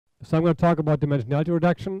So I'm going to talk about dimensionality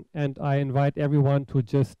reduction, and I invite everyone to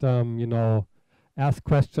just, ask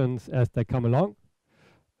questions as they come along.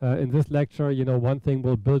 In this lecture, one thing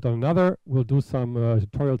will build on another. We'll do some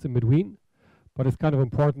tutorials in between, but it's kind of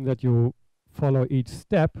important that you follow each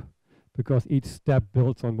step because each step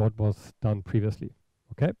builds on what was done previously,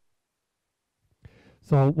 okay?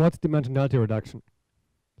 So what's dimensionality reduction?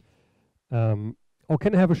 Or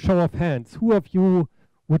can I have a show of hands? Who of you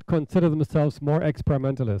would consider themselves more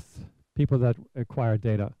experimentalists, people that acquire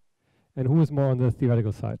data? And who is more on the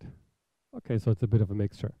theoretical side? Okay, so it's a bit of a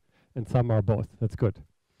mixture. And some are both, that's good.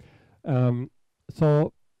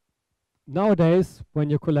 So nowadays, when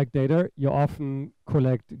you collect data, you often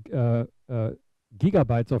collect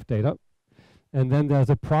gigabytes of data, and then there's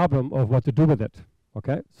a problem of what to do with it,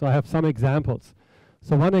 okay? So I have some examples.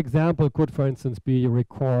 So one example could, for instance, be you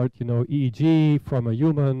record, EEG from a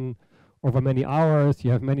human over many hours,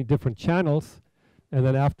 you have many different channels, and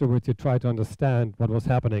then afterwards you try to understand what was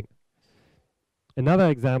happening. Another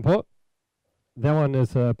example, that one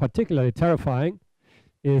is particularly terrifying,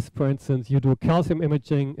 is, for instance, you do calcium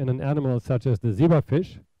imaging in an animal such as the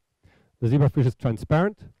zebrafish. The zebrafish is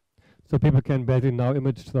transparent, so people can basically now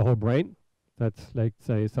image the whole brain. That's like,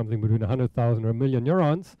 say, something between 100,000 or a million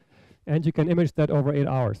neurons, and you can image that over 8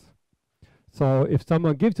 hours. So if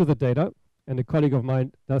someone gives you the data, and a colleague of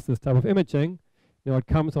mine does this type of imaging, it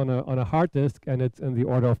comes on a hard disk, and it's in the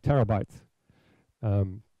order of terabytes.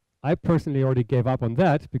 I personally already gave up on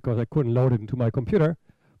that because I couldn't load it into my computer,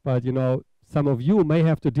 but some of you may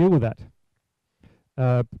have to deal with that.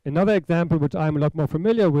 Another example which I'm a lot more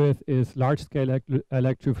familiar with is large-scale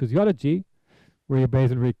electrophysiology, where you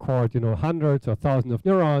basically record hundreds or thousands of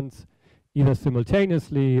neurons, either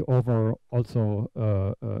simultaneously over also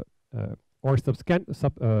or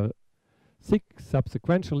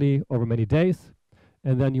subsequentially over many days,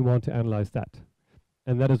 and then you want to analyze that.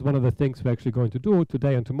 And that is one of the things we're actually going to do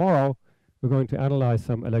today and tomorrow. We're going to analyze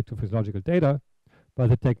some electrophysiological data, but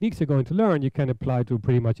the techniques you're going to learn you can apply to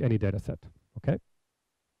pretty much any data set, okay?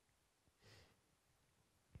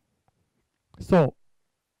 So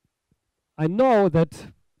I know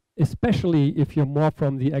that especially if you're more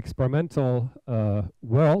from the experimental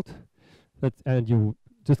world, and you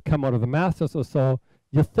just come out of the masters or so,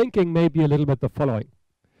 your thinking may be a little bit the following.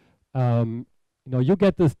 You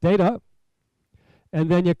get this data, and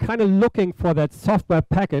then you're kind of looking for that software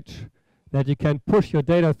package that you can push your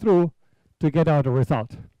data through to get out a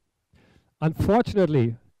result.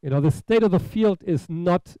 Unfortunately, the state of the field is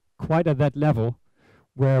not quite at that level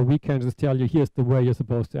where we can just tell you, here's the way you're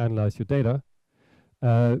supposed to analyze your data,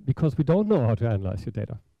 because we don't know how to analyze your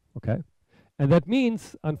data, okay? And that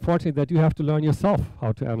means, unfortunately, that you have to learn yourself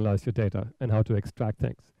how to analyze your data and how to extract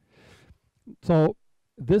things. So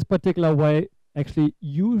this particular way actually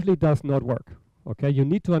usually does not work, okay? You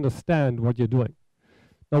need to understand what you're doing.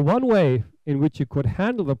 Now, one way in which you could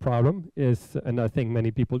handle the problem is, and I think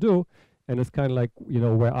many people do, and it's kind of like,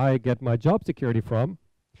 where I get my job security from,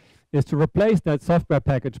 is to replace that software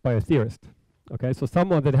package by a theorist, okay? So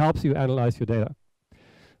someone that helps you analyze your data.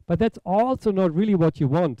 But that's also not really what you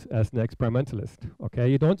want as an experimentalist, okay?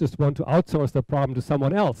 You don't just want to outsource the problem to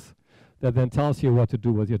someone else that then tells you what to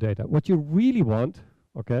do with your data. What you really want,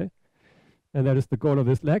 okay, and that is the goal of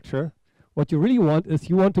this lecture, what you really want is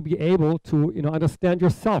you want to be able to understand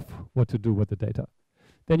yourself what to do with the data.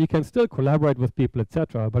 Then you can still collaborate with people,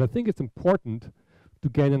 etc. But I think it's important to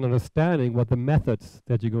gain an understanding what the methods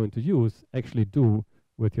that you're going to use actually do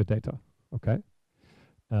with your data, okay?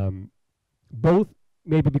 Both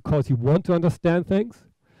maybe because you want to understand things,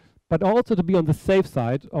 but also to be on the safe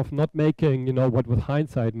side of not making, what with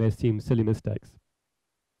hindsight may seem silly mistakes.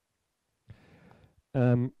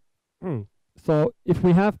 So if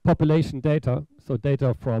we have population data, so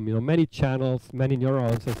data from many channels, many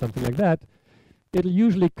neurons or something like that, it'll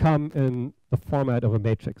usually come in the format of a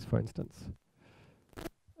matrix, for instance.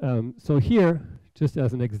 So here, just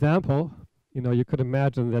as an example, you could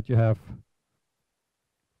imagine that you have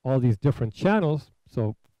all these different channels.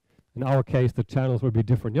 So in our case, the channels will be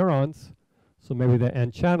different neurons. So maybe they're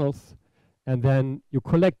n channels. And then you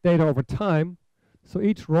collect data over time. So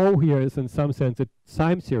each row here is in some sense a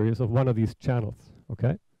time series of one of these channels,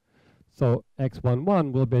 okay? So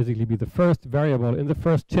x11 will basically be the first variable in the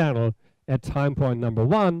first channel at time point number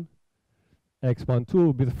 1. x12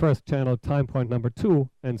 will be the first channel, time point number 2,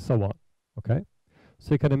 and so on, okay?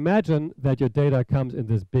 So you can imagine that your data comes in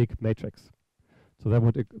this big matrix. So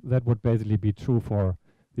that would basically be true for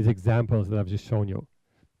these examples that I've just shown you.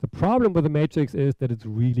 The problem with the matrix is that it's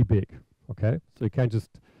really big, okay? So you can't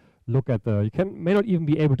just look at may not even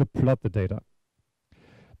be able to plot the data.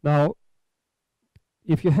 Now,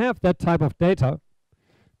 if you have that type of data,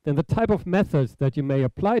 then the type of methods that you may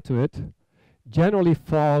apply to it generally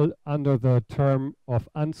fall under the term of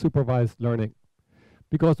unsupervised learning.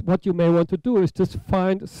 Because what you may want to do is just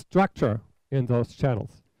find structure in those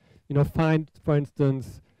channels. You know, find, for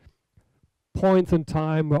instance, points in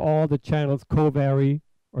time where all the channels co-vary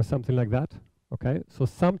or something like that. Okay, so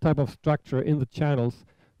some type of structure in the channels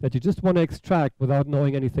that you just want to extract without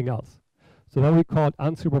knowing anything else. So that we call it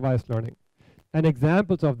unsupervised learning. And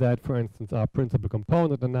examples of that, for instance, are principal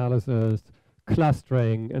component analysis,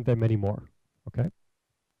 clustering, and there are many more. Okay.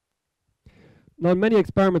 Now, in many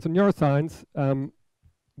experiments in neuroscience,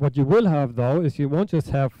 what you will have, though, is you won't just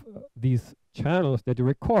have these channels that you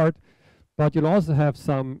record, but you'll also have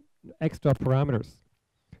some extra parameters.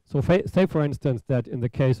 So say, for instance, that in the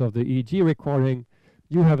case of the EEG recording,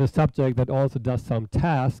 you have a subject that also does some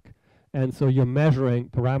task, and so you're measuring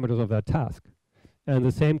parameters of that task. And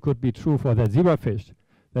the same could be true for that zebrafish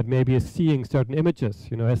that maybe is seeing certain images,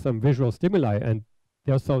 you know, has some visual stimuli, and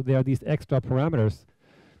there are these extra parameters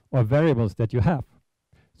or variables that you have.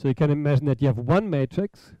 So you can imagine that you have one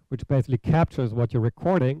matrix which basically captures what you're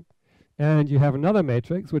recording, and you have another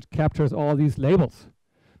matrix which captures all these labels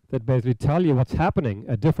that basically tell you what's happening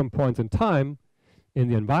at different points in time in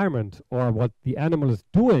the environment, or what the animal is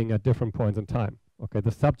doing at different points in time. Okay,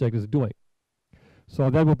 the subject is doing. So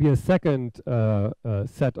that will be a second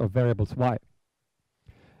set of variables y.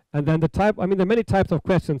 And then the type, I mean, there are many types of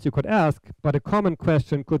questions you could ask, but a common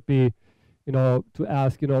question could be, you know, to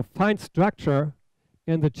ask, you know, find structure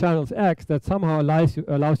in the channels X that somehow allows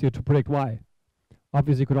you to predict Y.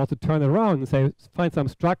 Obviously, you could also turn it around and say, find some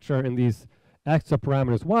structure in these extra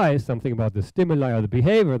parameters Y, something about the stimuli or the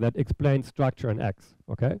behavior that explains structure in X,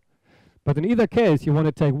 okay? But in either case, you want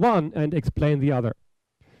to take one and explain the other.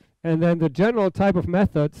 And then the general type of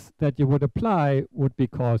methods that you would apply would be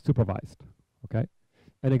called supervised, okay?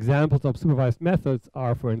 And examples of supervised methods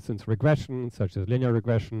are, for instance, regression, such as linear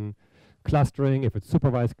regression, clustering, if it's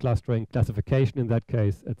supervised clustering, classification in that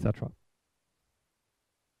case, etc.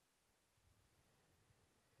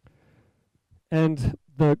 And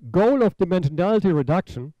the goal of dimensionality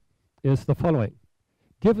reduction is the following.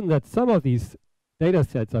 Given that some of these data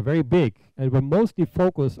sets are very big and will mostly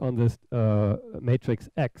focus on this matrix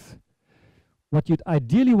X, what you'd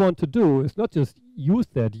ideally want to do is not just use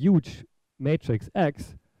that huge matrix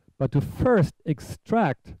X, but to first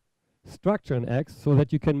extract structure in X so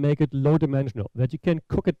that you can make it low dimensional, that you can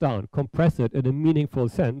cook it down, compress it in a meaningful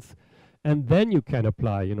sense, and then you can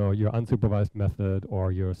apply, you know, your unsupervised method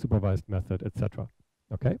or your supervised method, etc.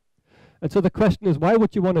 Okay? And so the question is, why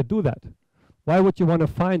would you want to do that? Why would you want to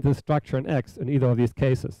find the structure in X in either of these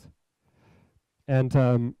cases?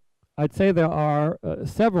 And I'd say there are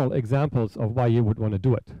several examples of why you would want to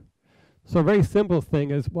do it. So a very simple thing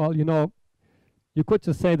is, well, you know, you could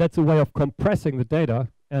just say that's a way of compressing the data,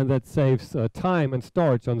 and that saves time and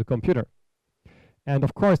storage on the computer. And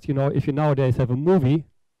of course, you know, if you nowadays have a movie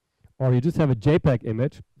or you just have a JPEG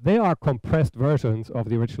image, they are compressed versions of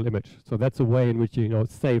the original image. So that's a way in which you know,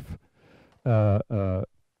 save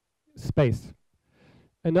space.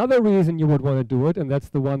 Another reason you would want to do it, and that's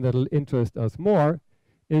the one that'll interest us more,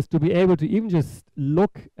 is to be able to even just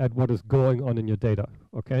look at what is going on in your data.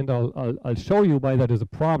 Okay, and I'll show you why that is a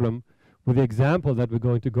problem with the example that we're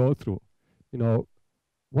going to go through. You know,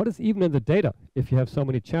 what is even in the data if you have so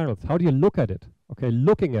many channels? How do you look at it? Okay,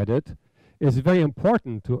 looking at it is very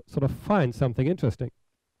important to sort of find something interesting.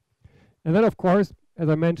 And then, of course, as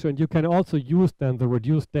I mentioned, you can also use then the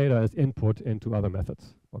reduced data as input into other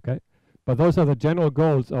methods. Okay, but those are the general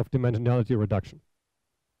goals of dimensionality reduction.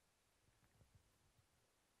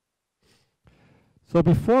 So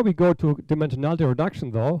before we go to dimensionality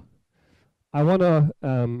reduction, though, I want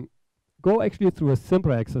to go actually through a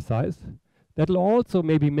simpler exercise that'll also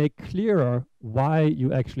maybe make clearer why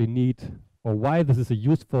you actually need, or why this is a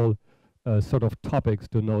useful sort of topics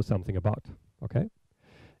to know something about, okay?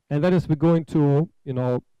 And that is, we're going to, you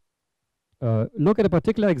know, look at a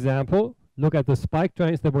particular example, look at the spike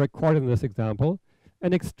trains that were recorded in this example,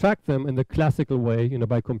 and extract them in the classical way, you know,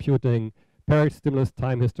 by computing paired stimulus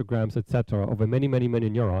time histograms, etc., over many, many, many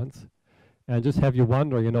neurons, and just have you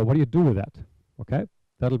wonder, you know, what do you do with that, okay?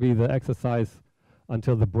 That'll be the exercise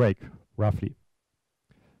until the break, roughly.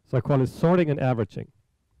 So I call it sorting and averaging.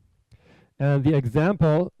 And the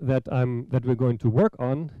example that we're going to work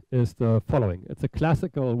on is the following. It's a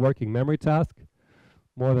classical working memory task,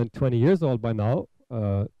 more than 20 years old by now,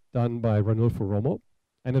 done by Ranulfo Romo,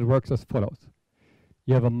 and it works as follows.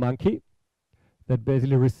 You have a monkey that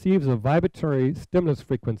basically receives a vibratory stimulus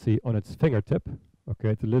frequency on its fingertip. Okay,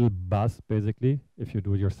 it's a little buzz, basically, if you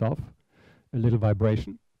do it yourself, a little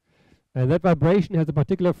vibration. And that vibration has a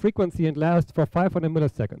particular frequency and lasts for 500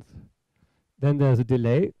 milliseconds. Then there's a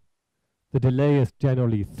delay. The delay is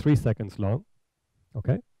generally 3 seconds long.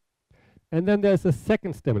 Okay? And then there's a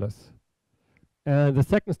second stimulus. And the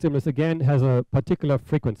second stimulus, again, has a particular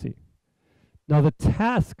frequency. Now, the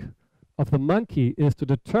task of the monkey is to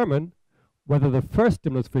determine whether the first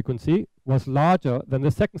stimulus frequency was larger than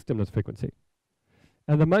the second stimulus frequency.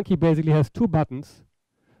 And the monkey basically has 2 buttons,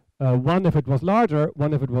 one if it was larger,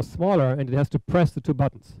 one if it was smaller, and it has to press the 2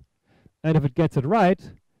 buttons. And if it gets it right,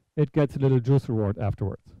 it gets a little juice reward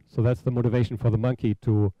afterwards. So that's the motivation for the monkey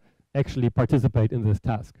to actually participate in this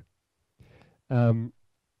task. Then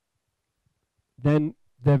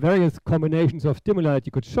there are various combinations of stimuli that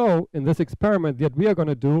you could show. In this experiment that we are going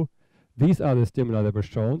to do, these are the stimuli that were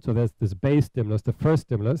shown. So there's this base stimulus, the first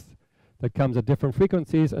stimulus, that comes at different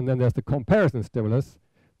frequencies, and then there's the comparison stimulus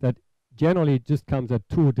that generally just comes at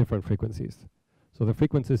 2 different frequencies. So the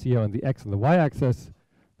frequencies here on the x and the y-axis,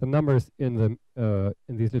 the numbers in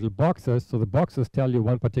these little boxes. So the boxes tell you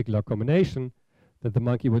one particular combination that the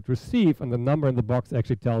monkey would receive, and the number in the box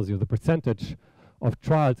actually tells you the percentage of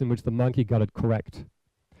trials in which the monkey got it correct.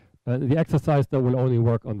 The exercise though will only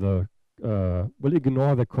work on the, will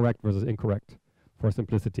ignore the correct versus incorrect for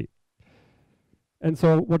simplicity. And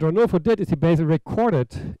so what Ranulfo did is he basically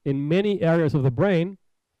recorded in many areas of the brain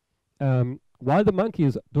while the monkey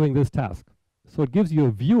is doing this task. So it gives you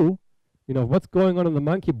a view, what's going on in the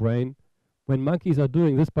monkey brain when monkeys are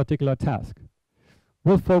doing this particular task.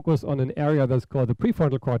 We'll focus on an area that's called the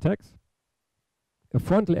prefrontal cortex, a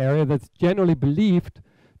frontal area that's generally believed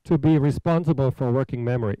to be responsible for working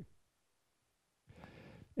memory.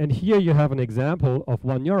 And here you have an example of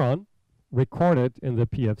one neuron recorded in the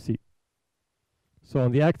PFC. So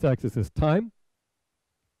on the x-axis is time.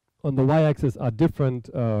 On the y-axis are different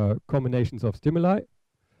combinations of stimuli.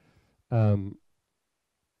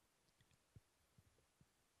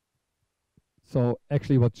 So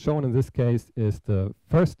actually what's shown in this case is the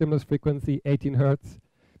first stimulus frequency, 18 hertz,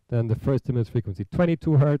 then the first stimulus frequency,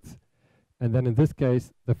 22 hertz, and then in this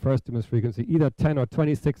case, the first stimulus frequency, either 10 or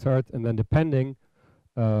 26 hertz, and then depending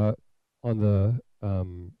on the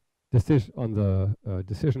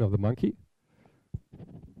decision of the monkey.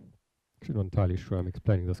 Actually, not entirely sure I'm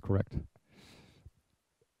explaining this correct.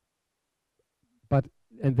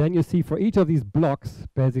 And then you see for each of these blocks,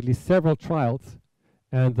 basically several trials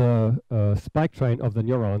and the spike train of the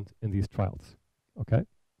neurons in these trials. Okay?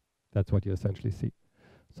 That's what you essentially see.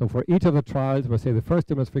 So for each of the trials, where say the first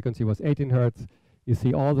stimulus frequency was 18 hertz, you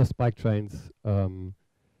see all the spike trains, 10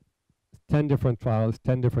 different trials,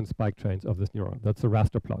 10 different spike trains of this neuron. That's a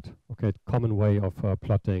raster plot. Okay, common way of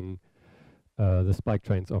plotting the spike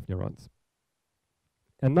trains of neurons.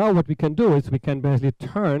 And now what we can do is we can basically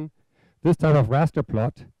turn this type of raster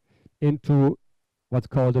plot into what's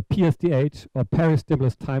called a PSTH, or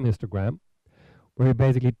peristimulus time histogram, where you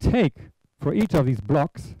basically take for each of these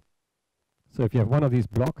blocks, so if you have one of these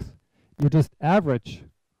blocks, you just average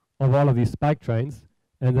of all of these spike trains,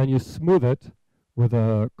 and then you smooth it with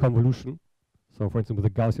a convolution. So for instance, with a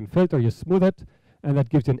Gaussian filter, you smooth it, and that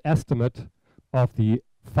gives you an estimate of the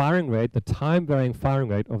firing rate, the time-varying firing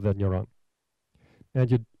rate of that neuron.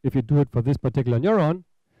 And if you do it for this particular neuron,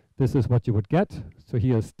 this is what you would get. So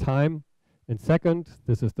here's time in second.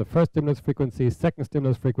 This is the first stimulus frequency, second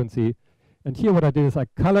stimulus frequency. And here what I did is I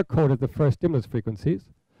color-coded the first stimulus frequencies.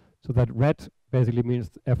 So that red basically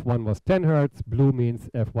means F1 was 10 hertz, blue means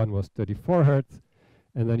F1 was 34 hertz.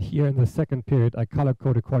 And then here in the second period, I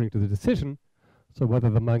color-code according to the decision, so whether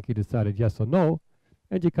the monkey decided yes or no.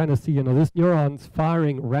 And you kind of see, this neuron's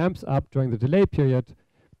firing ramps up during the delay period,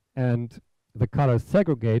 and the colors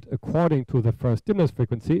segregate according to the first stimulus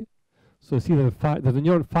frequency. So see that the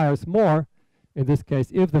neuron fires more, in this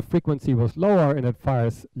case, if the frequency was lower, and it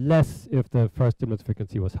fires less if the first stimulus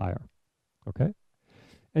frequency was higher. Okay?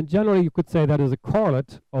 And generally, you could say that is a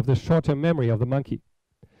correlate of the short-term memory of the monkey.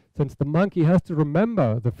 Since the monkey has to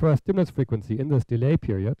remember the first stimulus frequency in this delay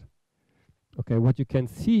period, okay, what you can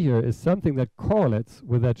see here is something that correlates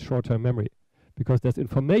with that short-term memory, because there's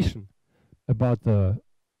information about the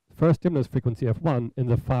first stimulus frequency F1 in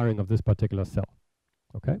the firing of this particular cell.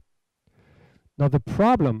 Okay? Now the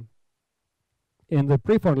problem in the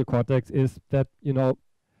prefrontal cortex is that,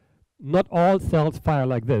 not all cells fire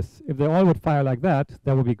like this. If they all would fire like that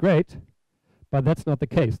would be great, but that's not the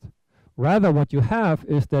case. Rather, what you have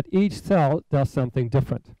is that each cell does something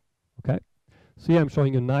different. Okay? So here I'm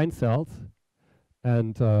showing you 9 cells,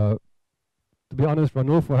 and to be honest,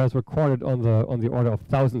 Ranulfo has recorded on the order of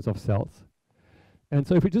thousands of cells. And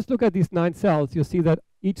so if you just look at these 9 cells, you see that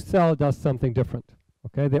each cell does something different.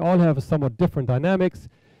 Okay? They all have a somewhat different dynamics.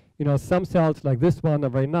 you know, some cells like this one are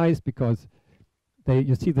very nice because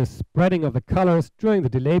you see the spreading of the colors during the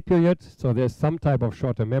delay period, so there's some type of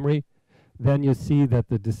short-term memory. Then you see that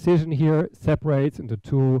the decision here separates into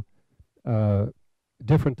two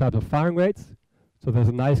different types of firing rates. So there's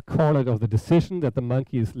a nice correlate of the decision that the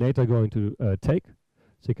monkey is later going to take.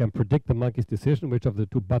 So you can predict the monkey's decision, which of the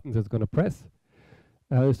two buttons it's going to press.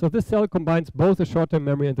 So this cell combines both the short-term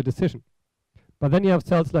memory and the decision. But then you have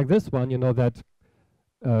cells like this one, you know, that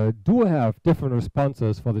do have different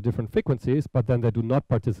responses for the different frequencies, but then they do not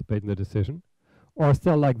participate in the decision. Or a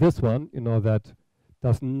cell like this one, you know, that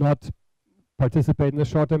does not participate in the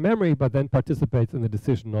short-term memory, but then participates in the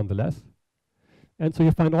decision nonetheless. And so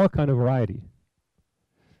you find all kind of variety.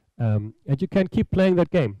 And you can keep playing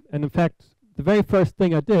that game. And in fact, the very first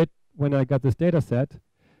thing I did when I got this data set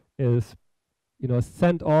is, you know,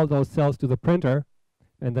 send all those cells to the printer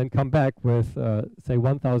and then come back with, say,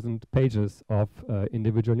 1,000 pages of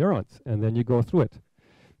individual neurons. And then you go through it.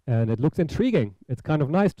 And it looks intriguing. It's kind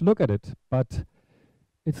of nice to look at it. But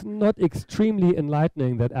it's not extremely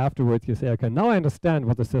enlightening that afterwards you say, okay, now I understand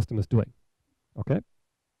what the system is doing. Okay?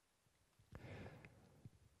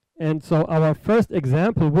 And so our first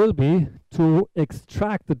example will be to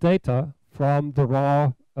extract the data from the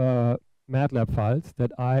raw MATLAB files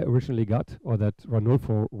that I originally got, or that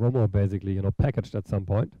Ranulfo Romo basically, you know, packaged at some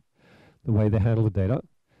point, the way they handle the data,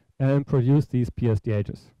 and produce these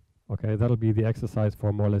PSDHs. Okay, that'll be the exercise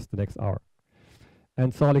for more or less the next hour.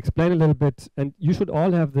 And so I'll explain a little bit, and you should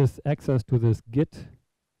all have this access to this Git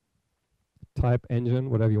type engine,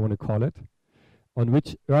 whatever you want to call it, on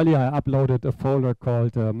which earlier I uploaded a folder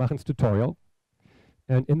called Machens tutorial.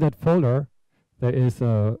 And in that folder, there is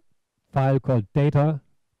a file called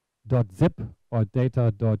data.zip or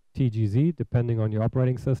data.tgz, depending on your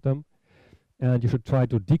operating system. And you should try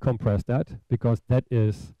to decompress that, because that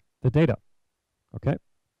is the data. Okay?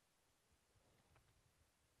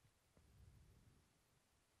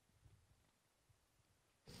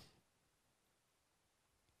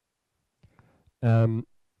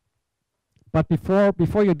 But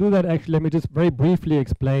before you do that, actually, let me just very briefly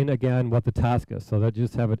explain again what the task is, so that you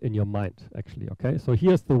just have it in your mind, actually, okay? So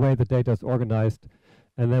here's the way the data is organized,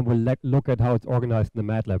 and then we'll look at how it's organized in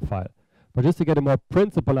the MATLAB file. But just to get a more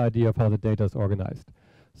principal idea of how the data is organized.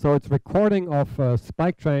 So it's recording of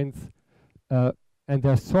spike trains, and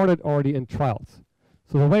they're sorted already in trials.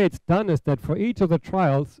 So the way it's done is that for each of the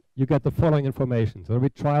trials, you get the following information. So it'll be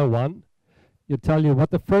trial 1. You tell you what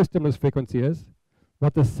the first stimulus frequency is,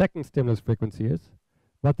 what the second stimulus frequency is,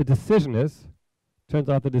 what the decision is. Turns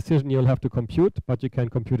out the decision you'll have to compute, but you can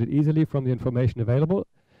compute it easily from the information available.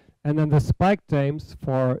 And then the spike times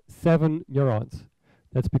for 7 neurons.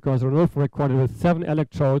 That's because Ranulfo recorded with 7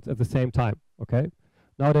 electrodes at the same time, okay?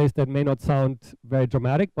 Nowadays that may not sound very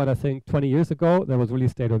dramatic, but I think 20 years ago that was really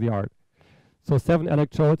state of the art. So 7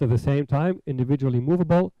 electrodes at the same time, individually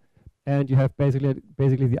movable, and you have basically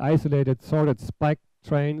the isolated sorted spike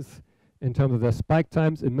trains in terms of their spike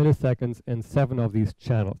times in milliseconds and 7 of these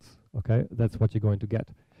channels. Okay, that's what you're going to get.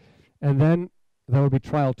 And then there will be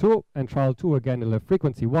trial 2, and trial 2 again will have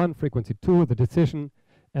frequency 1, frequency 2, the decision,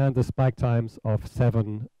 and the spike times of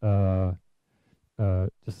 7, just a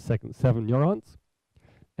second, 7 neurons.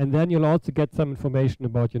 And then you'll also get some information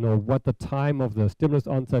about, you know, what the time of the stimulus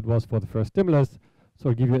onset was for the first stimulus. So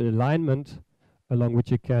it'll give you an alignment along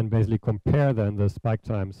which you can basically compare then the spike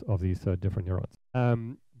times of these different neurons.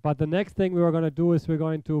 But the next thing we are going to do is we're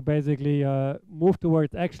going to basically move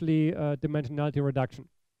towards actually dimensionality reduction.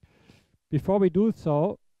 Before we do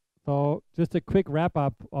so just a quick wrap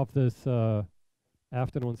up of this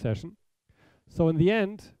afternoon session. So in the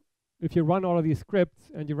end, if you run all of these scripts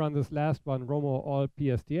and you run this last one, Romo all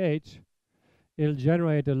PSDH, it'll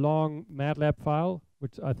generate a long MATLAB file,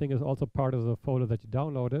 which I think is also part of the folder that you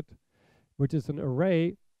downloaded, which is an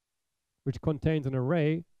array, which contains an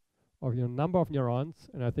array of your number of neurons,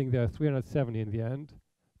 and I think there are 370 in the end,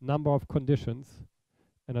 number of conditions,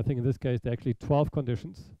 and I think in this case there are actually 12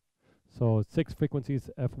 conditions, so 6 frequencies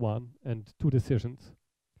F1 and 2 decisions,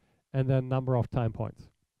 and then number of time points.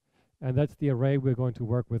 And that's the array we're going to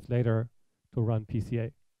work with later to run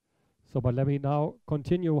PCA. So, but let me now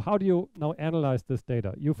continue. How do you now analyze this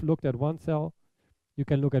data? You've looked at one cell, you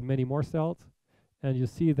can look at many more cells, and you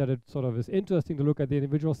see that it sort of is interesting to look at the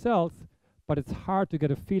individual cells, but it's hard to get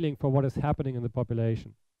a feeling for what is happening in the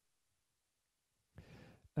population.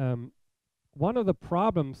 One of the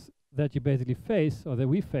problems that you basically face, or that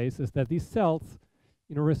we face, is that these cells,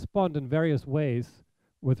 you know, respond in various ways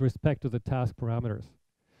with respect to the task parameters.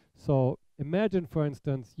 So imagine, for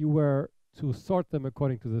instance, you were to sort them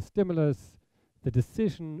according to the stimulus, the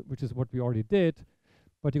decision, which is what we already did,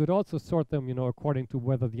 But you could also sort them, according to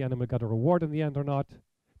whether the animal got a reward in the end or not.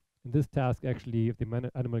 In this task, actually, if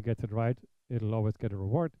the animal gets it right, it'll always get a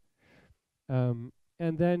reward. And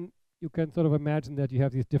then you can sort of imagine that you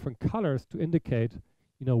have these different colors to indicate,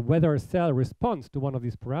 whether a cell responds to one of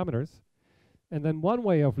these parameters. And then one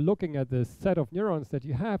way of looking at this set of neurons that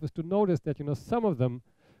you have is to notice that, some of them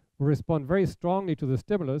will respond very strongly to the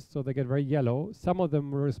stimulus, so they get very yellow. Some of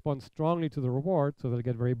them will respond strongly to the reward, so they'll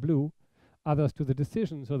get very blue. Others to the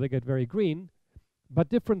decision, so they get very green. But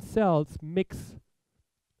different cells mix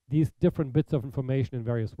these different bits of information in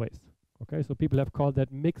various ways. Okay, so people have called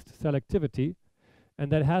that mixed selectivity,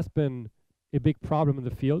 and that has been a big problem in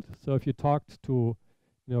the field. So if you talked to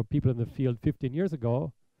people in the field 15 years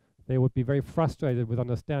ago, they would be very frustrated with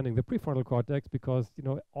understanding the prefrontal cortex because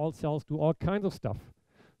all cells do all kinds of stuff.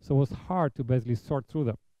 So it was hard to basically sort through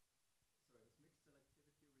them.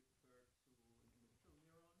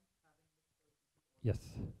 Yes,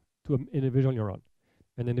 to an individual neuron.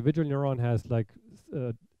 An individual neuron has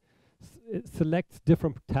it selects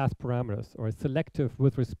different task parameters, or is selective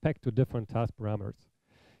with respect to different task parameters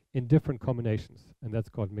in different combinations, and that's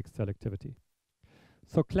called mixed selectivity.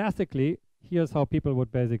 So classically, here's how people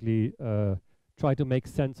would basically try to make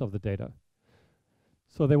sense of the data.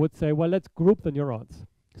 So they would say, well, let's group the neurons.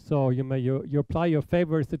 So you apply your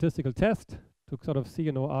favorite statistical test to sort of see,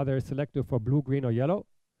 are they selective for blue, green, or yellow,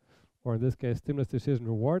 or in this case, stimulus, decision,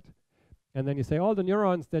 reward. And then you say all the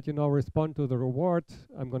neurons that respond to the reward,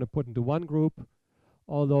 I'm going to put into one group.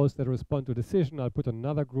 All those that respond to decision, I'll put in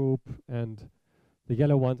another group, and the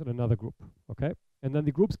yellow ones in another group. Okay? And then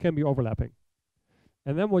the groups can be overlapping.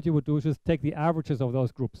 And then what you would do is just take the averages of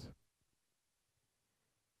those groups.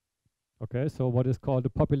 Okay, so what is called the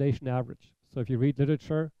population average. So if you read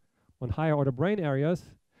literature on higher order brain areas,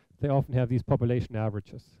 they often have these population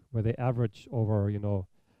averages where they average over,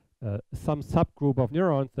 some subgroup of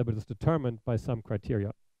neurons that is determined by some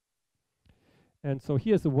criteria. And so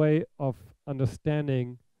here's a way of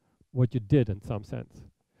understanding what you did in some sense.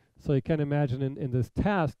 So you can imagine in this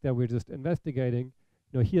task that we're just investigating,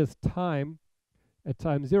 here's time. At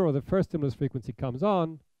time 0, the first stimulus frequency comes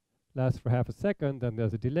on, lasts for half a second, then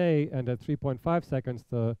there's a delay, and at 3.5 seconds,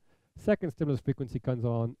 the second stimulus frequency comes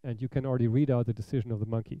on, and you can already read out the decision of the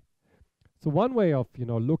monkey. So one way of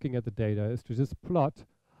looking at the data is to just plot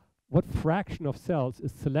what fraction of cells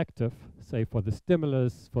is selective, say for the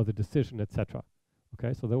stimulus, for the decision, etc.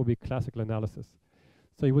 Okay, so that would be classical analysis.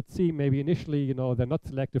 So you would see maybe initially, they're not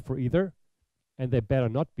selective for either, and they better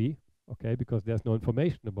not be, okay, because there's no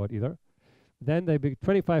information about either. Then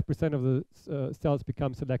 25% of the cells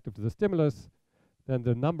become selective to the stimulus. Then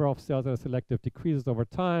the number of cells that are selective decreases over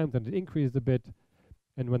time, then it increases a bit.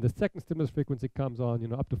 And when the second stimulus frequency comes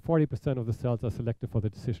on, up to 40% of the cells are selective for the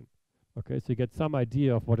decision. Okay, so you get some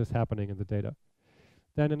idea of what is happening in the data.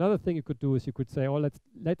 Then another thing you could do is you could say, oh,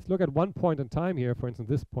 let's look at one point in time here, for instance,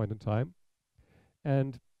 this point in time,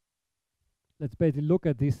 and let's basically look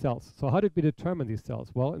at these cells. So how did we determine these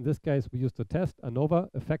cells? Well, in this case, we used the test ANOVA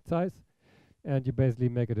effect size, and you basically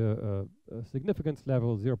make it a significance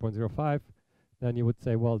level 0.05. Then you would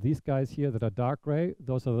say, well, these guys here that are dark gray,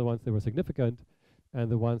 those are the ones that were significant,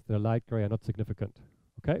 and the ones that are light gray are not significant.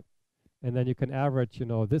 Okay? And then you can average,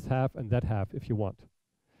 this half and that half if you want.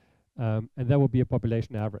 And that would be a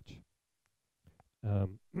population average.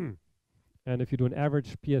 And if you do an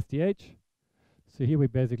average PSDH, so here we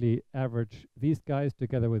basically average these guys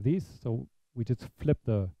together with these. So we just flip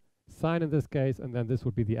the sign in this case, and then this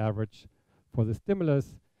would be the average for the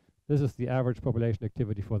stimulus. This is the average population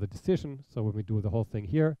activity for the decision. So when we do the whole thing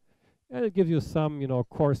here, and it gives you some,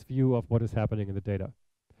 coarse view of what is happening in the data.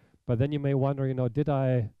 But then you may wonder,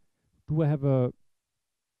 do I have the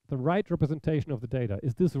right representation of the data?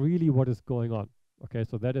 Is this really what is going on? Okay,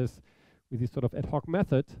 so that is, with this sort of ad hoc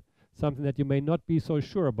method, something that you may not be so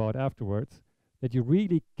sure about afterwards, that you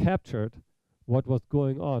really captured what was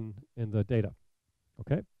going on in the data.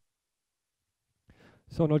 Okay?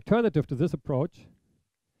 So an alternative to this approach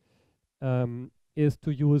is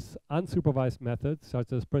to use unsupervised methods,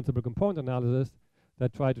 such as principal component analysis,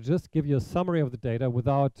 that try to just give you a summary of the data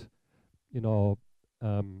without,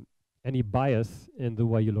 any bias in the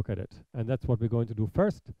way you look at it. And that's what we're going to do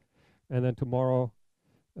first. And then tomorrow,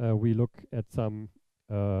 we look at some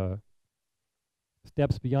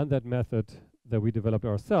steps beyond that method that we developed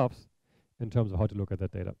ourselves in terms of how to look at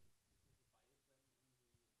that data.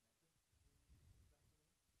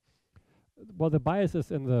 Well, the bias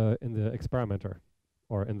is in the experimenter,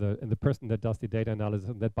 or in the person that does the data analysis,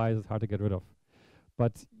 and that bias is hard to get rid of.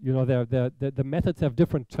 But the methods have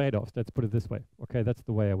different trade-offs. Let's put it this way. Okay, that's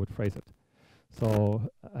the way I would phrase it. So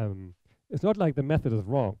it's not like the method is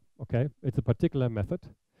wrong. okay? It's a particular method,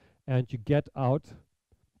 and you get out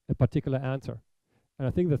a particular answer. And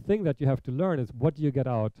I think the thing that you have to learn is what do you get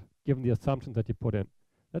out given the assumptions that you put in.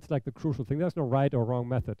 That's like the crucial thing. There's no right or wrong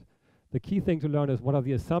method. The key thing to learn is what are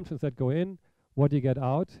the assumptions that go in, what do you get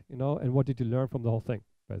out, you know, and what did you learn from the whole thing,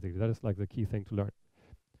 basically. That is like the key thing to learn.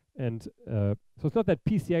 And so it's not that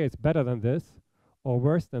PCA is better than this or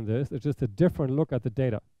worse than this, it's just a different look at the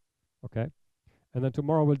data, okay? And then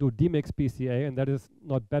tomorrow we'll do demix PCA, and that is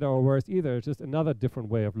not better or worse either, it's just another different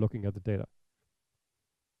way of looking at the data.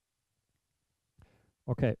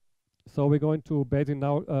 Okay, so we're going to basically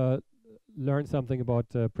now learn something about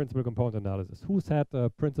principal component analysis. Who's had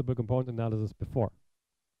principal component analysis before?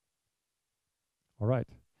 All right.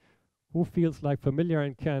 Who feels like familiar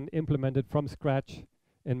and can implement it from scratch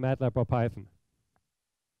in MATLAB or Python?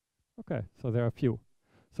 Okay, so there are a few.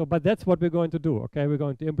 So, but that's what we're going to do, okay? We're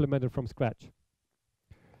going to implement it from scratch.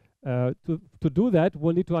 To do that,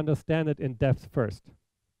 we'll need to understand it in depth first.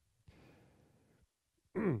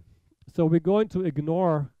 So we're going to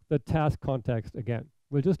ignore the task context again.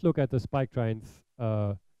 We'll just look at the spike trains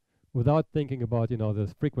without thinking about, you know, the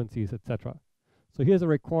frequencies, etc. So here's a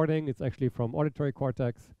recording. It's actually from auditory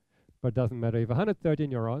cortex, but it doesn't matter. You have 130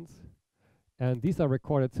 neurons, and these are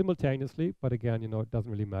recorded simultaneously, but again, you know, it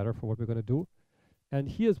doesn't really matter for what we're going to do. And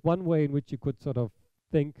here's one way in which you could sort of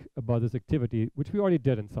think about this activity, which we already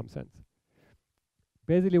did in some sense.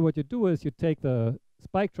 Basically, what you do is you take the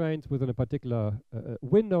spike trains within a particular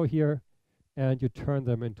window here, and you turn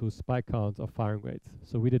them into spike counts or firing rates.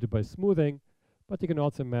 So we did it by smoothing, but you can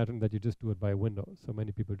also imagine that you just do it by a window. So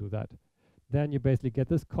many people do that. Then you basically get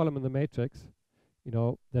this column in the matrix, you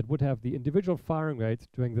know, that would have the individual firing rates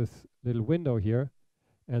during this little window here,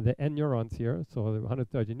 and the n neurons here, so the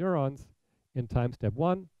 130 neurons in time step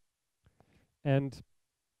 1. And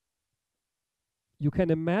you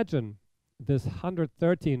can imagine this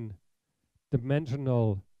 113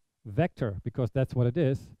 dimensional vector, because that's what it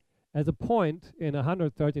is, as a point in a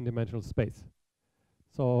 113 dimensional space.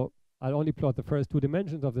 So I'll only plot the first 2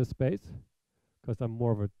 dimensions of this space, because I'm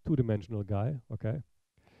more of a 2-dimensional guy, okay?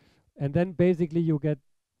 And then basically you get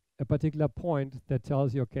a particular point that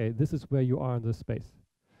tells you, okay, this is where you are in this space.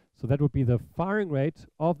 So that would be the firing rate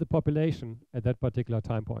of the population at that particular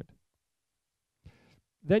time point.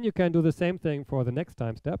 Then you can do the same thing for the next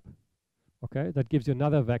time step, okay? That gives you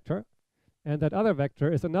another vector, and that other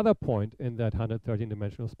vector is another point in that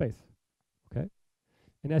 113-dimensional space, okay?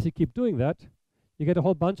 And as you keep doing that, you get a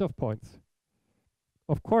whole bunch of points.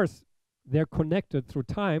 Of course, they're connected through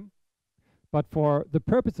time, but for the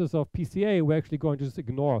purposes of PCA, we're actually going to just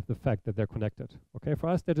ignore the fact that they're connected, okay? For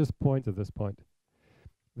us, they're just points at this point.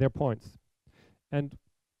 They're points. And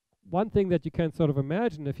one thing that you can sort of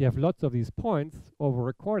imagine, if you have lots of these points over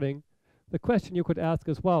recording, the question you could ask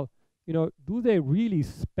is, well, you know, do they really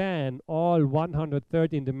span all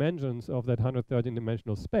 113 dimensions of that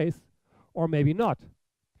 113-dimensional space, or maybe not?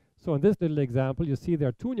 So in this little example, you see there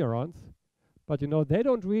are 2 neurons, but you know, they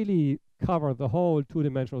don't really cover the whole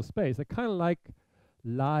 2-dimensional space. They kind of like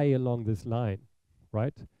lie along this line,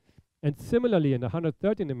 right? And similarly, in the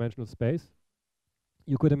 113-dimensional space,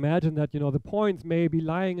 you could imagine that, you know, the points may be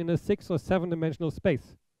lying in a 6 or 7-dimensional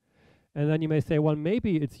space. And then you may say, well,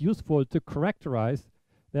 maybe it's useful to characterize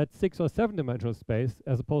that 6 or 7-dimensional space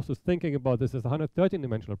as opposed to thinking about this as a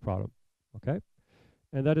 113-dimensional problem, okay?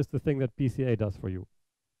 And that is the thing that PCA does for you.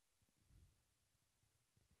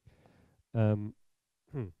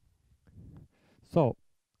 So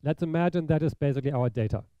let's imagine that is basically our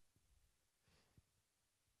data.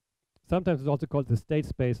 Sometimes it's also called the state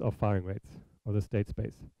space of firing rates, or the state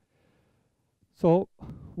space. So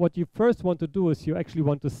what you first want to do is you actually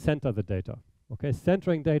want to center the data. Okay,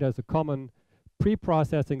 centering data is a common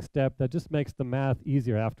pre-processing step that just makes the math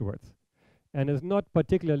easier afterwards. And it's not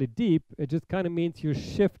particularly deep, it just kind of means you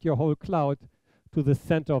shift your whole cloud to the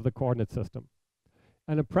center of the coordinate system.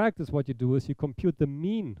 And in practice, what you do is you compute the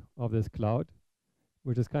mean of this cloud,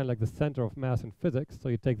 which is kind of like the center of mass in physics. So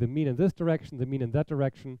you take the mean in this direction, the mean in that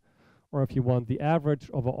direction, or if you want the average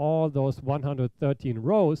over all those 113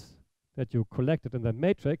 rows that you collected in that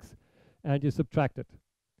matrix, and you subtract it.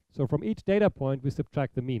 So from each data point, we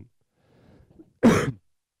subtract the mean.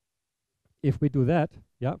 If we do that,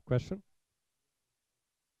 yeah, question?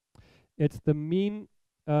 It's the mean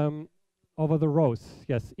over the rows.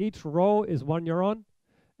 Yes, each row is 1 neuron,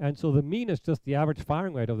 and so the mean is just the average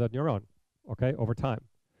firing rate of that neuron, okay, over time.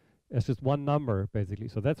 It's just one number, basically.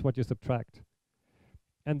 So that's what you subtract.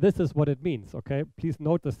 And this is what it means, okay? Please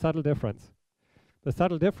note the subtle difference. The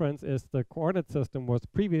subtle difference is the coordinate system was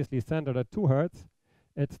previously centered at 2 Hertz.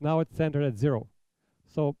 It's centered at 0.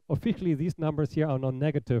 So officially, these numbers here are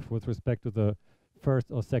non-negative with respect to the first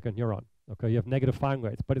or second neuron. Okay, you have negative firing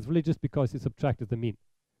rates, but it's really just because you subtracted the mean.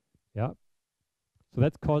 Yeah. So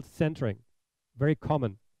that's called centering. Very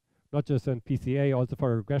common, not just in PCA, also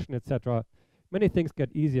for regression, etc. Many things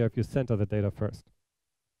get easier if you center the data first.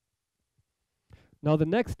 Now the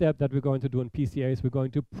next step that we're going to do in PCA is we're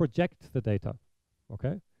going to project the data.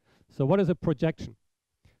 Okay. So what is a projection?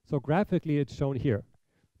 So graphically it's shown here.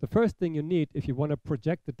 The first thing you need if you want to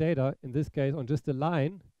project the data, in this case on just a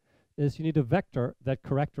line, is you need a vector that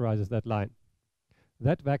characterizes that line.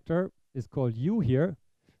 That vector is called u here,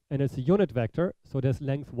 and it's a unit vector, so there's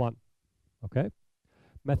length 1. Okay?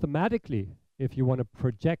 Mathematically, if you want to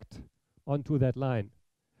project onto that line,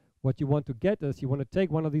 what you want to get is you want to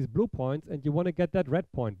take one of these blue points and you want to get that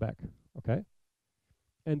red point back. Okay?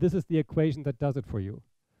 And this is the equation that does it for you.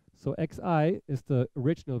 So xi is the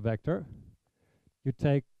original vector. You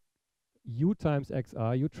take u times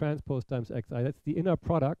xi, u transpose times xi, that's the inner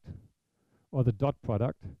product, or the dot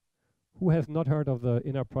product. Who has not heard of the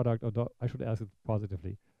inner product or dot? I should ask it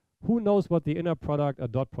positively. Who knows what the inner product or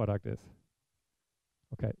dot product is?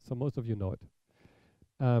 Okay, so most of you know it.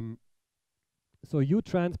 So u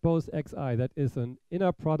transpose xi, that is an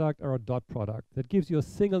inner product or a dot product. That gives you a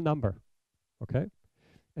single number, okay?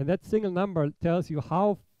 And that single number tells you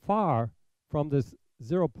how far from this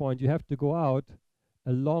 0 point you have to go out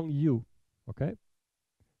along u, okay?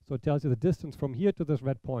 So it tells you the distance from here to this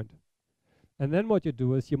red point. And then what you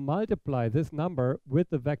do is you multiply this number with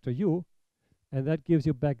the vector u, and that gives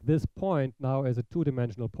you back this point now as a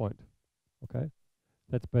two-dimensional point, okay?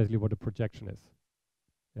 That's basically what a projection is,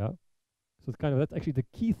 yeah? So it's kind of, that's actually the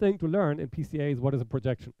key thing to learn in PCA is what is a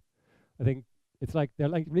projection. I think it's like, there are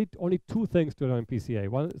like really only two things to learn in PCA.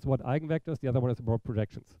 One is what eigenvectors, the other one is about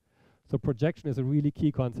projections. So projection is a really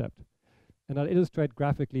key concept. And I'll illustrate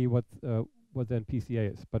graphically what then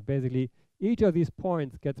PCA is. But basically, each of these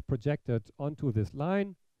points gets projected onto this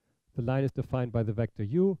line. The line is defined by the vector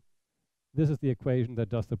u. This is the equation that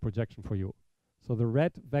does the projection for you. So the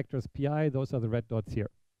red vectors pi, those are the red dots here,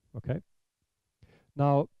 okay?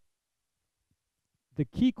 Now, the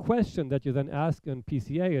key question that you then ask in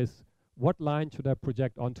PCA is, what line should I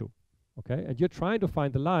project onto, okay? And you're trying to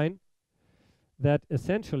find the line that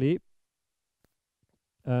essentially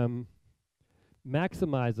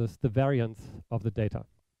maximizes the variance of the data.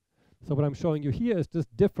 So what I'm showing you here is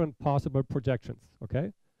just different possible projections,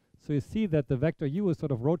 okay? So you see that the vector u is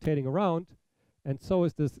sort of rotating around, and so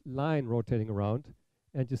is this line rotating around.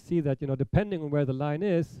 And you see that, you know, depending on where the line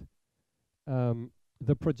is,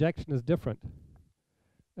 the projection is different.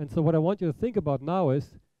 And so what I want you to think about now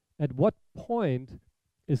is, at what point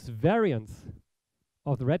is variance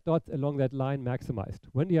of the red dots along that line maximized?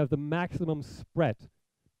 When do you have the maximum spread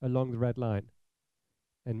along the red line?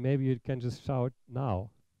 And maybe you can just shout now.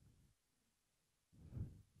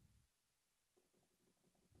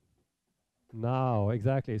 Now,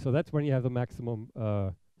 exactly. So that's when you have the maximum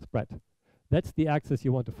spread. That's the axis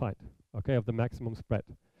you want to find, okay, of the maximum spread.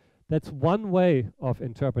 That's one way of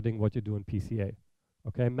interpreting what you do in PCA,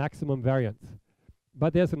 okay, maximum variance.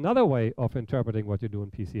 But there's another way of interpreting what you do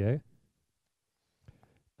in PCA.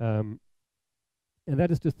 And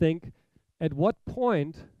that is to think, at what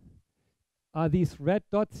point are these red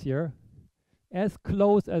dots here as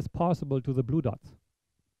close as possible to the blue dots,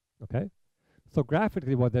 okay? So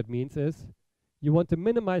graphically what that means is, you want to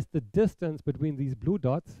minimize the distance between these blue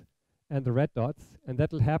dots and the red dots, and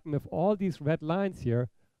that will happen if all these red lines here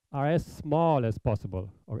are as small as possible,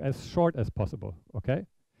 or as short as possible, okay?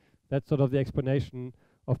 That's sort of the explanation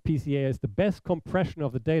of PCA as the best compression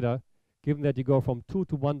of the data, given that you go from 2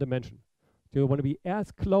 to 1 dimension. So you want to be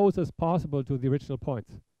as close as possible to the original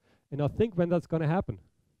points. And now think when that's going to happen.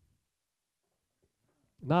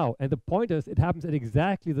 Now, and the point is, it happens at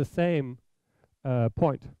exactly the same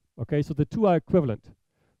point. Okay, so the two are equivalent.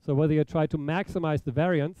 So whether you try to maximize the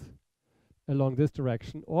variance along this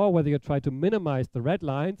direction, or whether you try to minimize the red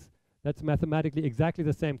lines, that's mathematically exactly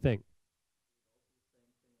the same thing.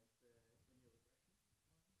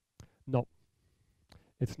 No,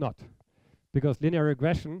 it's not. Because linear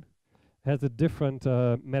regression has a different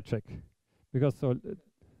metric. Because so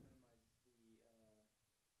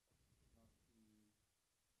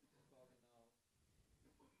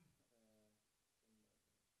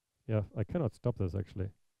yeah, I cannot stop this actually.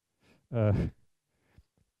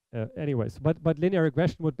 Anyways, but linear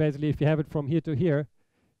regression would basically, if you have it from here to here,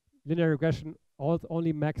 linear regression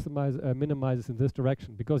only minimizes in this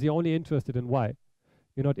direction, because you're only interested in y.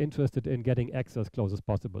 You're not interested in getting x as close as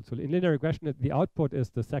possible. So in linear regression, the output is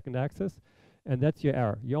the second axis, and that's your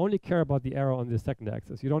error. You only care about the error on the second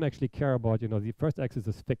axis. You don't actually care about, you know, the first axis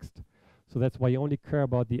is fixed. So that's why you only care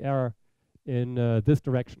about the error in this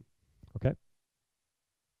direction, okay?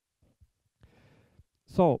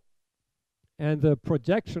 So, and the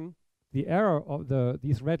projection, the error of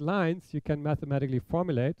these red lines, you can mathematically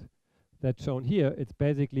formulate. That's shown here. It's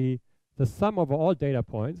basically the sum over all data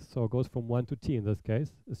points. So it goes from 1 to t in this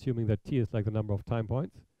case, assuming that t is like the number of time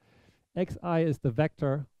points. xi is the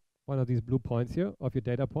vector, one of these blue points here, of your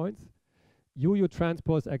data points. U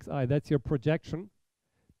transpose xi, that's your projection.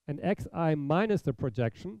 And xi minus the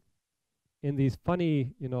projection in these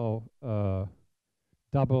funny,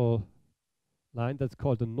 double line, that's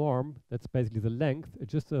called the norm. That's basically the length.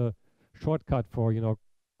 It's just a shortcut for,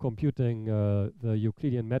 computing the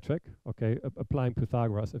Euclidean metric, okay, applying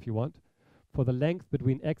Pythagoras if you want, for the length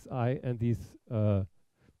between xi and these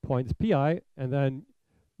points pi, and then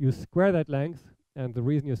you square that length, and the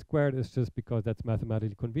reason you square it is just because that's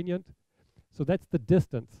mathematically convenient. So that's the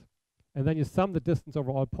distance, and then you sum the distance over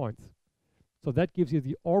all points. So that gives you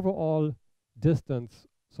the overall distance,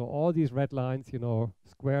 so all these red lines,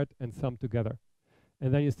 squared and summed together.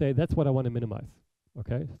 And then you say, that's what I want to minimize.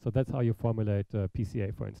 Okay, so that's how you formulate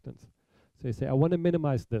PCA, for instance. So you say, I want to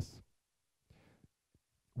minimize this.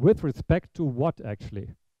 With respect to what, actually?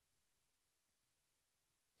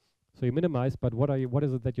 So you minimize, but what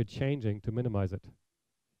is it that you're changing to minimize it?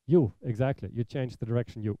 U, exactly. You change the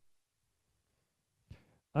direction U.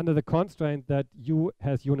 Under the constraint that U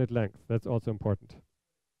has unit length. That's also important.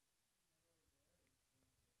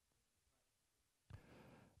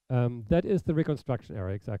 That is the reconstruction error,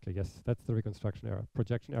 exactly. Yes, that's the reconstruction error.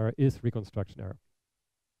 Projection error is reconstruction error.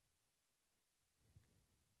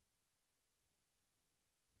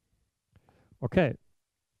 Okay,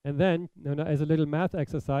 and then as a little math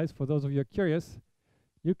exercise, for those of you who are curious,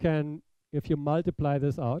 you can, if you multiply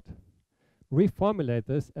this out, reformulate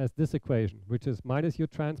this as this equation, which is minus U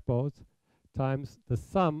transpose times the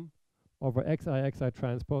sum over xi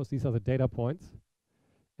transpose. These are the data points.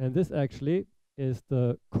 And this actually is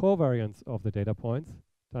the covariance of the data points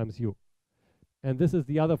times U. And this is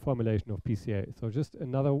the other formulation of PCA. So just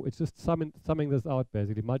another, it's just summing this out,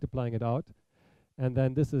 basically, multiplying it out. And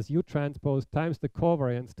then this is U transpose times the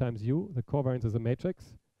covariance times U. The covariance is a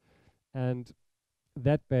matrix. And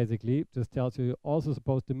that basically just tells you you're also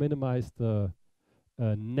supposed to minimize the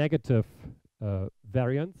negative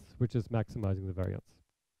variance, which is maximizing the variance.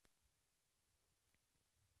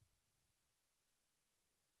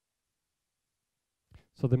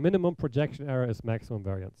 So the minimum projection error is maximum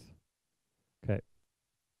variance. Okay.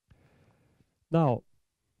 Now,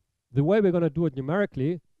 the way we're going to do it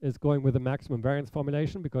numerically is going with the maximum variance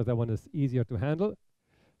formulation, because that one is easier to handle.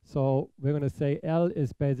 So we're going to say L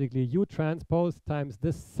is basically U transpose times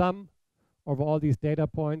this sum over all these data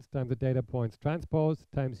points times the data points transpose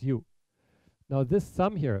times U. Now this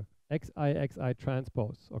sum here, xi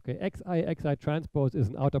transpose, okay, xi transpose is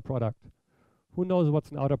an outer product. Who knows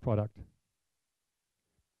what's an outer product?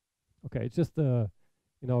 Okay, it's just an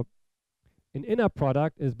inner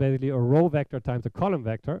product is basically a row vector times a column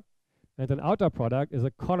vector, and an outer product is a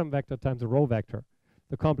column vector times a row vector.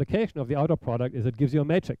 The complication of the outer product is it gives you a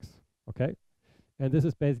matrix, okay? And this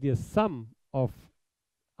is basically a sum of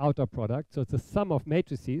outer products, so it's a sum of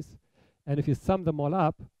matrices, and if you sum them all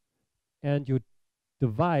up and you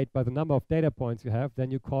divide by the number of data points you have, then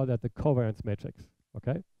you call that the covariance matrix,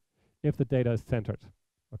 okay? If the data is centered,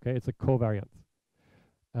 okay? It's a covariance.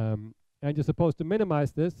 And you're supposed to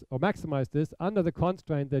minimize this or maximize this under the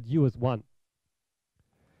constraint that U is 1.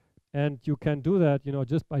 And you can do that,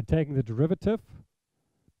 just by taking the derivative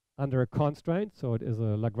under a constraint. So it is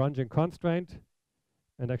a Lagrangian constraint.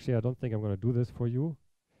 And actually, I don't think I'm going to do this for you.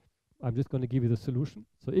 I'm just going to give you the solution.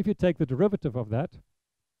 So if you take the derivative of that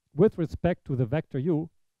with respect to the vector U,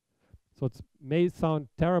 so it may sound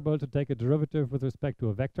terrible to take a derivative with respect to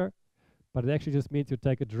a vector, but it actually just means you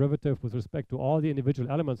take a derivative with respect to all the individual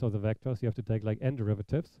elements of the vector. So you have to take like n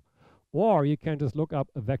derivatives. Or you can just look up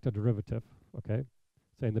a vector derivative, okay?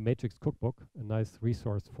 So in the matrix cookbook, a nice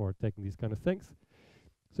resource for taking these kind of things.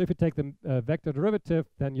 So if you take the vector derivative,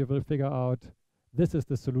 then you will figure out this is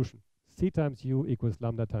the solution. C times U equals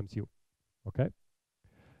lambda times U, okay?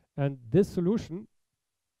 And this solution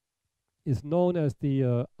is known as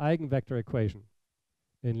the eigenvector equation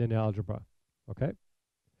in linear algebra, okay?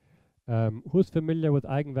 Who's familiar with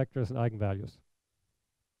eigenvectors and eigenvalues?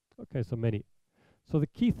 Okay, so many. So the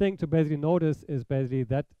key thing to basically notice is basically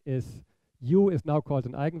that is U is now called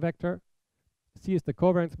an eigenvector. C is the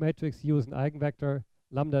covariance matrix, U is an eigenvector,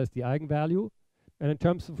 lambda is the eigenvalue. And in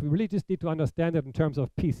terms of, we really just need to understand it in terms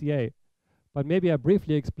of PCA. But maybe I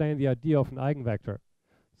briefly explain the idea of an eigenvector.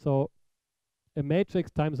 So a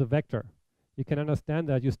matrix times a vector. You can understand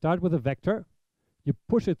that you start with a vector, you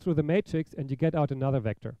push it through the matrix, and you get out another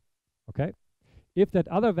vector. Okay? If that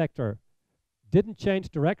other vector didn't change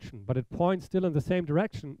direction, but it points still in the same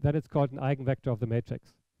direction, then it's called an eigenvector of the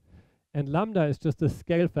matrix. And lambda is just a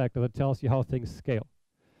scale factor that tells you how things scale.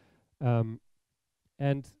 And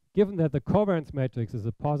given that the covariance matrix is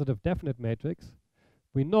a positive definite matrix,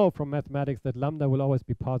 we know from mathematics that lambda will always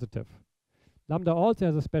be positive. Lambda also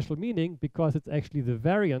has a special meaning because it's actually the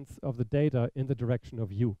variance of the data in the direction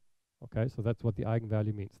of u. Okay, so that's what the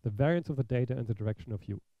eigenvalue means. The variance of the data in the direction of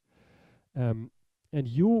u. And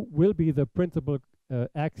u will be the principal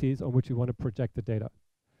axis on which we want to project the data.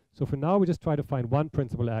 So for now, we just try to find one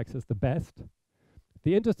principal axis, the best.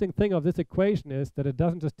 The interesting thing of this equation is that it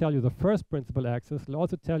doesn't just tell you the first principal axis, it'll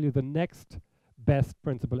also tell you the next best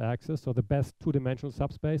principal axis, so the best two-dimensional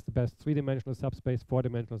subspace, the best three-dimensional subspace,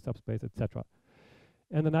 four-dimensional subspace, etc.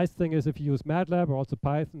 And the nice thing is if you use MATLAB or also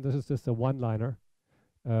Python, this is just a one-liner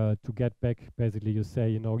to get back. Basically, you say,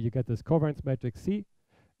 you get this covariance matrix C,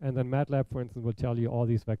 and then MATLAB, for instance, will tell you all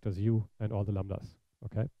these vectors U and all the lambdas.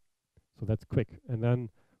 Okay, so that's quick. And then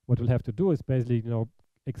what we'll have to do is basically,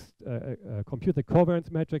 compute the covariance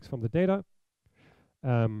matrix from the data,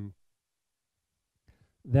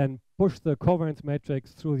 then push the covariance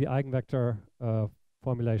matrix through the eigenvector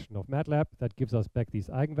formulation of MATLAB. That gives us back these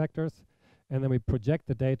eigenvectors, and then we project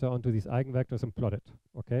the data onto these eigenvectors and plot it.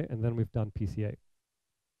 Okay, and then we've done PCA.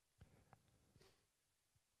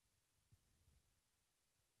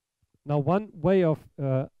 Now, one way of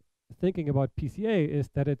thinking about PCA is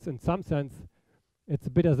that it's, in some sense, it's a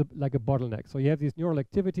bit like a bottleneck. So you have these neural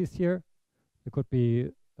activities here. It could be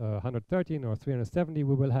 113 or 370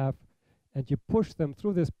 we will have. And you push them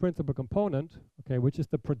through this principal component, okay, which is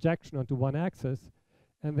the projection onto one axis.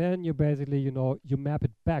 And then you basically, you map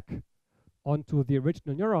it back onto the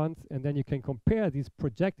original neurons. And then you can compare these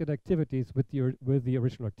projected activities with the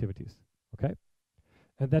original activities, okay?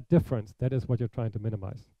 And that difference, that is what you're trying to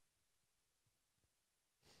minimize.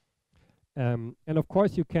 And of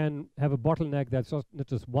course, you can have a bottleneck that's not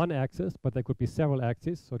just one axis, but there could be several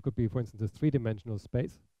axes. So it could be, for instance, a three-dimensional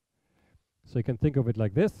space. So you can think of it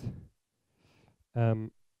like this.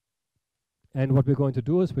 And what we're going to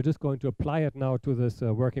do is we're just going to apply it now to this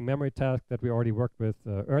working memory task that we already worked with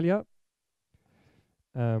earlier.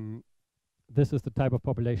 This is the type of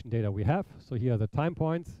population data we have. So here are the time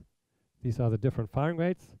points. These are the different firing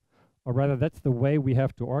rates. Or rather, that's the way we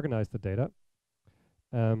have to organize the data.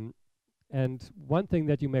 And one thing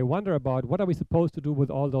that you may wonder about, what are we supposed to do with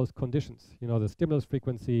all those conditions? The stimulus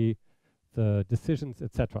frequency, the decisions,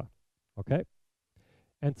 etc. Okay?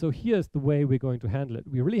 And so here's the way we're going to handle it.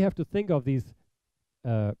 We really have to think of these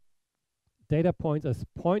data points as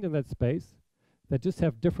points in that space that just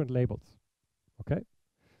have different labels. Okay?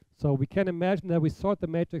 So we can imagine that we sort the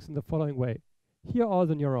matrix in the following way. Here are all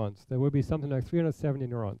the neurons. There will be something like 370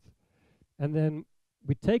 neurons. And then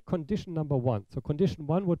we take condition number 1. So condition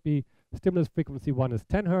 1 would be stimulus frequency 1 is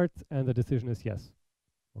 10 hertz, and the decision is yes.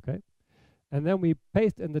 Okay? And then we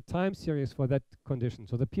paste in the time series for that condition.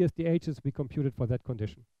 So the PSDHs we computed for that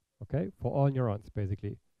condition, okay? For all neurons,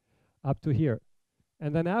 basically, up to here.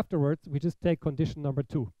 And then afterwards, we just take condition number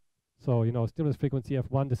 2. So, stimulus frequency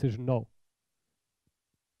F1, decision no.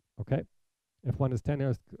 Okay? F1 is 10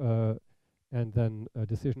 hertz, and then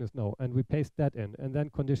decision is no. And we paste that in. And then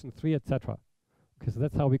condition 3, etc. Okay, so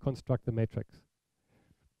that's how we construct the matrix.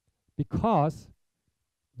 Because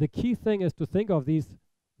the key thing is to think of these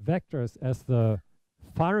vectors as the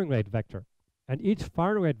firing rate vector. And each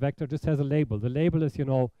firing rate vector just has a label. The label is,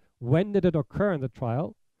 when did it occur in the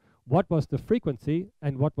trial, what was the frequency,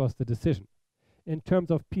 and what was the decision. In terms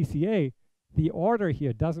of PCA, the order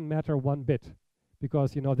here doesn't matter one bit,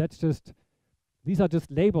 because, that's just, these are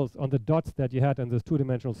just labels on the dots that you had in this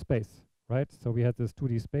two-dimensional space, right? So we had this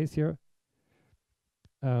 2D space here.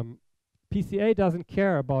 PCA doesn't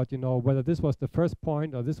care about, whether this was the first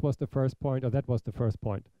point, or this was the first point, or that was the first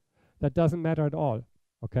point. That doesn't matter at all,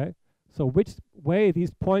 okay? So which way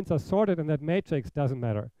these points are sorted in that matrix doesn't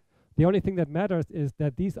matter. The only thing that matters is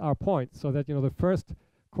that these are points, so that, the first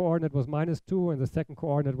coordinate was -2, and the second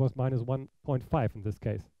coordinate was -1.5 in this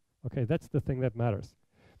case. Okay, that's the thing that matters.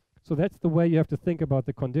 So that's the way you have to think about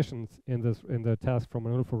the conditions in the task from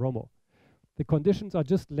Ranulfo-Romo. The conditions are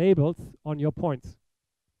just labels on your points.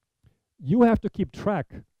 You have to keep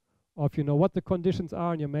track of, what the conditions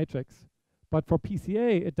are in your matrix. But for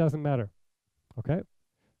PCA, it doesn't matter. Okay?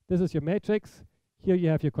 This is your matrix. Here you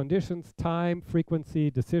have your conditions, time,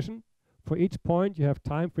 frequency, decision. For each point, you have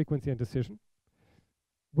time, frequency, and decision.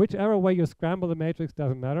 Whichever way you scramble the matrix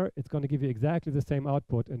doesn't matter. It's going to give you exactly the same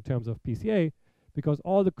output in terms of PCA, because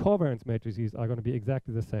all the covariance matrices are going to be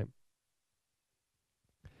exactly the same.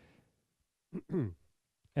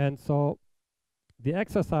 And so the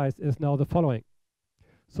exercise is now the following.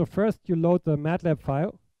 So first you load the MATLAB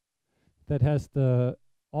file that has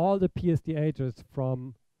all the PSDHs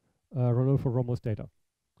from Ranulfo Romo's data.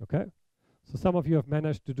 Okay? So some of you have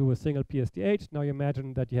managed to do a single PSDH. Now you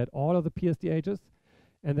imagine that you had all of the PSDHs,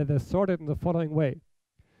 and then they're sorted in the following way.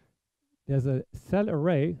 There's a cell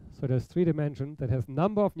array, so there's 3 dimensions, that has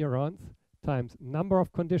number of neurons times number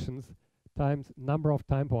of conditions times number of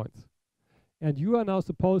time points. And you are now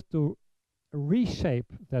supposed to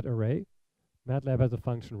reshape that array. MATLAB has a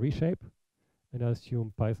function reshape, and I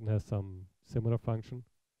assume Python has some similar function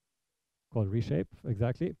called reshape,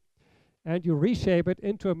 exactly. And you reshape it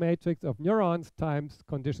into a matrix of neurons times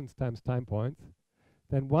conditions times time points.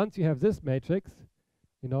 Then once you have this matrix,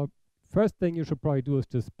 first thing you should probably do is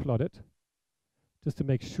just plot it, just to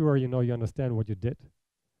make sure you understand what you did.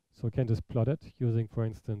 So you can just plot it using, for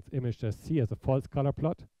instance, image.c as a false color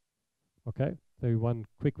plot. Okay, so one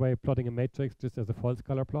quick way of plotting a matrix just as a false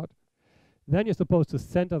color plot. Then you're supposed to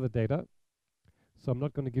center the data. So I'm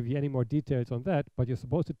not going to give you any more details on that, but you're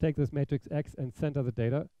supposed to take this matrix X and center the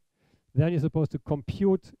data. Then you're supposed to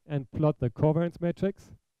compute and plot the covariance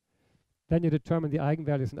matrix. Then you determine the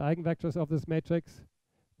eigenvalues and eigenvectors of this matrix.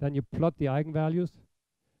 Then you plot the eigenvalues,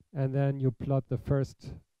 and then you plot the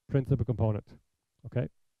first principal component. Okay,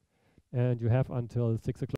 and you have until 6 o'clock.